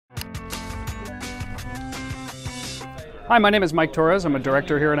Hi, my name is Mike Torres. I'm a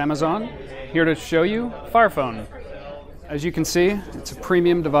director here at Amazon, here to show you Fire Phone. As you can see, it's a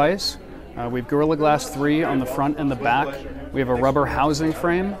premium device. We have Gorilla Glass 3 on the front and the back. We have a rubber housing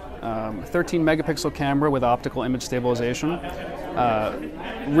frame, 13 megapixel camera with optical image stabilization.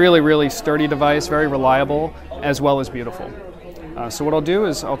 Really sturdy device, very reliable, as well as beautiful. So what I'll do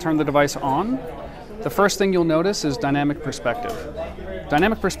is I'll turn the device on. The first thing you'll notice is dynamic perspective.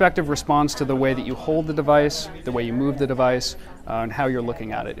 Dynamic perspective responds to the way that you hold the device, the way you move the device, and how you're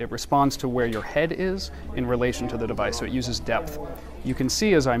looking at it. It responds to where your head is in relation to the device, so it uses depth. You can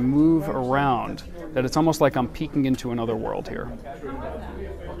see as I move around that it's almost like I'm peeking into another world here.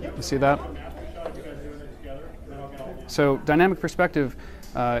 You see that? So dynamic perspective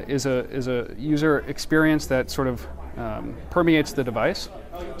is a user experience that sort of permeates the device.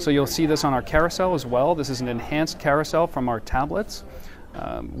 So you'll see this on our carousel as well. This is an enhanced carousel from our tablets.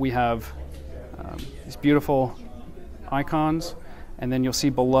 We have these beautiful icons, and then you'll see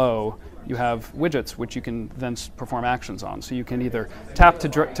below you have widgets which you can then perform actions on. So you can either tap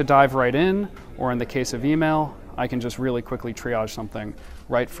to dive right in, or in the case of email, I can just really quickly triage something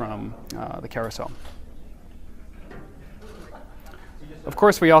right from the carousel. Of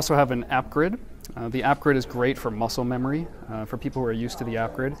course, we also have an app grid. The app grid is great for muscle memory, for people who are used to the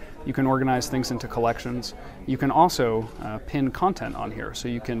app grid. You can organize things into collections. You can also pin content on here, so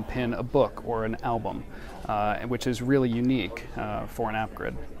you can pin a book or an album, which is really unique for an app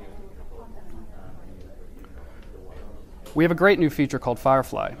grid. We have a great new feature called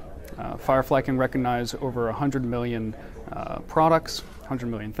Firefly. Firefly can recognize over 100 million products, 100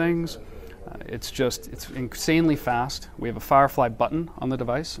 million things. It's insanely fast. We have a Firefly button on the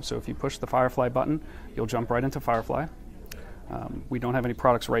device, so if you push the Firefly button, you'll jump right into Firefly. We don't have any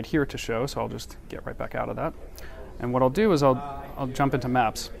products right here to show, so I'll just get right back out of that. And what I'll do is I'll jump into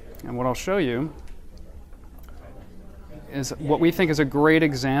Maps, and what I'll show you is what we think is a great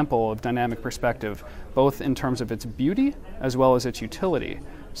example of dynamic perspective, both in terms of its beauty as well as its utility.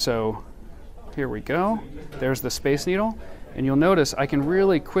 So here we go. There's the Space Needle. And you'll notice I can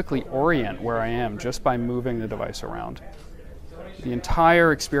really quickly orient where I am just by moving the device around. The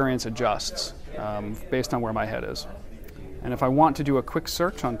entire experience adjusts based on where my head is. And if I want to do a quick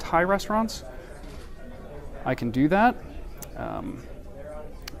search on Thai restaurants, I can do that.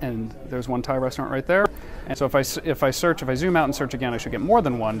 And there's one Thai restaurant right there. And so if I zoom out and search again, I should get more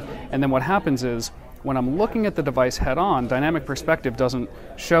than one. And then what happens is, when I'm looking at the device head-on, dynamic perspective doesn't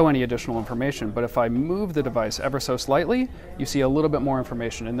show any additional information, but if I move the device ever so slightly, you see a little bit more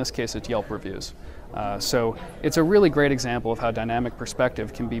information. In this case, it's Yelp reviews. So it's a really great example of how dynamic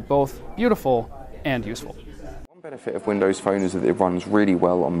perspective can be both beautiful and useful. One benefit of Windows Phone is that it runs really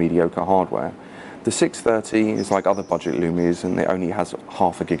well on mediocre hardware. The 630 is like other budget Lumias, and it only has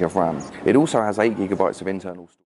half a gig of RAM. It also has 8 gigabytes of internal storage.